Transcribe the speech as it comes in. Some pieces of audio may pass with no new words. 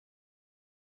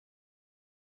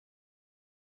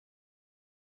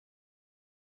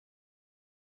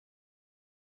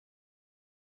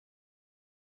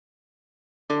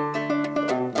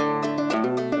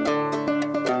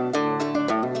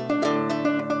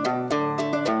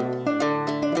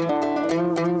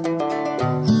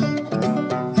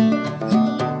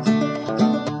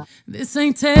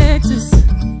ain't Texas,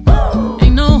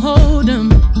 ain't no hold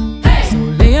 'em. So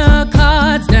lay your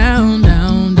cards down,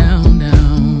 down, down,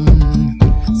 down.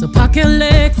 So park your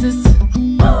Lexus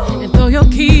and throw your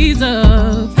keys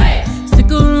up.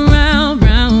 Stick around,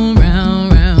 round,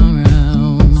 round, round,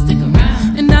 round. Stick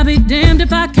around. And I'll be damned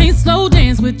if I can't slow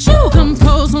dance with you. Come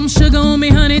pour some sugar on me,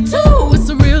 honey, too. It's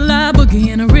a real live boogie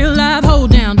and a real live hold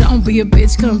down. Don't be a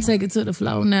bitch, come take it to the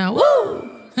floor now. Woo!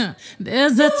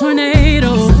 There's a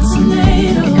tornado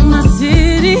in my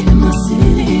city,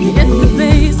 at the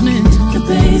basement.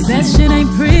 That shit ain't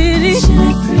pretty.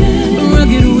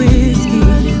 Rugged whiskey,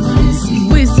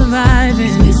 we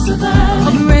surviving.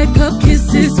 Of red cup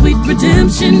kisses, sweet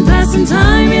redemption, passing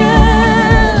time,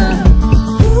 yeah.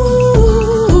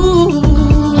 Ooh,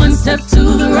 one step to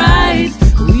the right,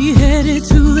 we headed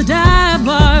to the dive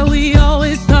bar we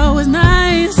always thought was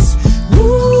nice.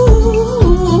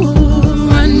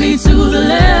 To the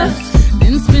left,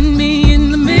 then spin me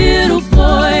in the middle,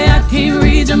 boy, I can't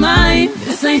read your mind.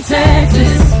 This ain't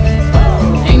Texas,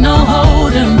 ain't no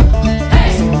hold 'em.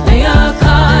 So lay your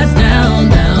cards down,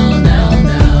 down, down,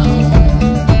 down.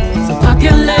 So park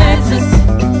your Lexus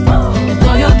and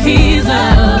throw your keys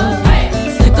up.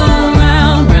 Stick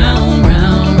around, round,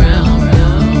 round, round,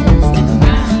 round.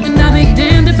 And I'll be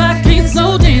damned if I can't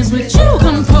slow dance with you.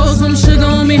 Come pour some sugar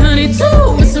on me, honey,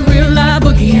 too. It's a real live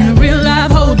boogie and a real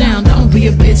live hold down. Don't be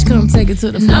a bitch, come take it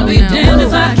to the floor. I'll be damned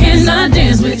if I cannot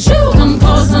dance with you. Come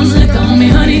pour some liquor on me,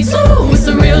 honey, too. It's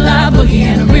a real live boogie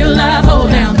and a real live hold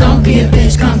down. Don't be a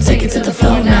bitch, come take it to the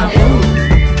floor now.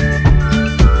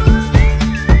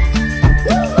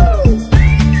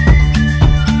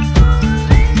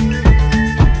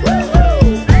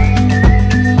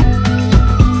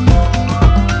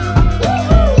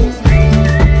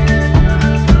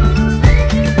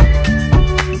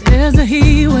 There's a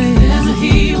heat wave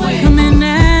coming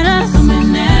at us.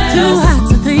 Too hot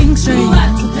to think straight,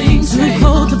 too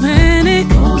cold to panic.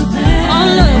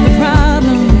 All of the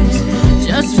problems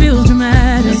just feel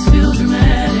dramatic.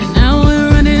 Now we're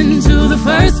running to the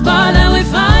first bar that we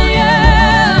find,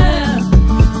 yeah.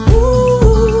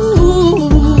 Ooh,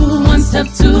 one step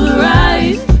to the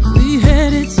right, we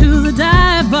headed to the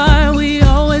dive bar we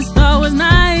always thought was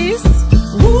nice.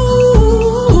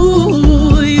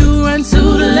 Ooh, you run to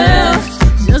the left,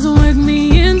 just work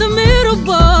me in the middle,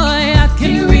 boy, I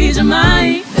can't read your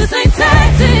mind. This ain't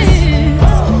Texas,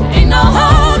 ain't no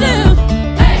hold 'em.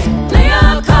 Lay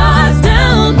your cards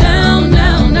down, down,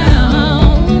 down,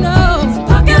 down. No,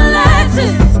 park your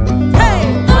Lexus,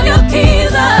 throw your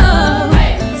keys up.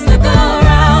 Stick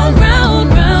around, round,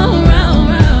 round, round,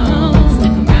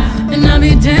 round. And I'll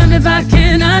be damned if I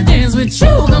cannot dance with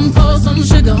you. Come pour some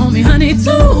sugar on me, honey,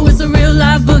 too. It's a real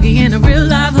live boogie and a real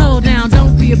live hold down.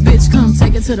 Don't be a bitch, come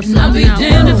take it to the floor. I'll be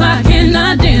damned if I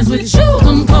cannot dance with you.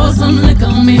 Come pour some liquor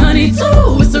on me, honey,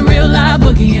 too. It's a real live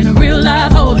boogie and a real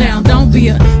live hold down. Don't be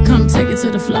a, come take it to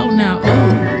the floor now.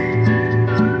 Ooh,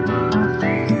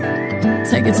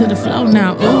 take it to the floor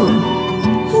now. Ooh,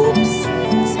 hoops,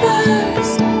 spurs,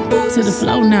 to the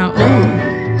floor now. Ooh,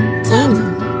 top,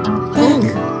 back,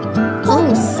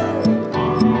 pulse,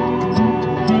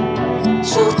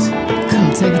 shoot. Come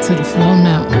take it to the floor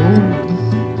now. Ooh.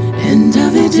 And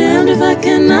I'll be damned if I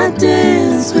cannot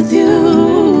dance with you.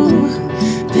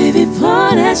 Baby,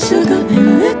 pour that sugar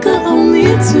and liquor on me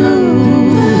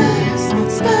too.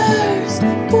 Spurs,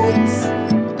 boots,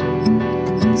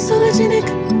 sologenic,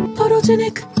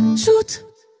 photogenic, shoot.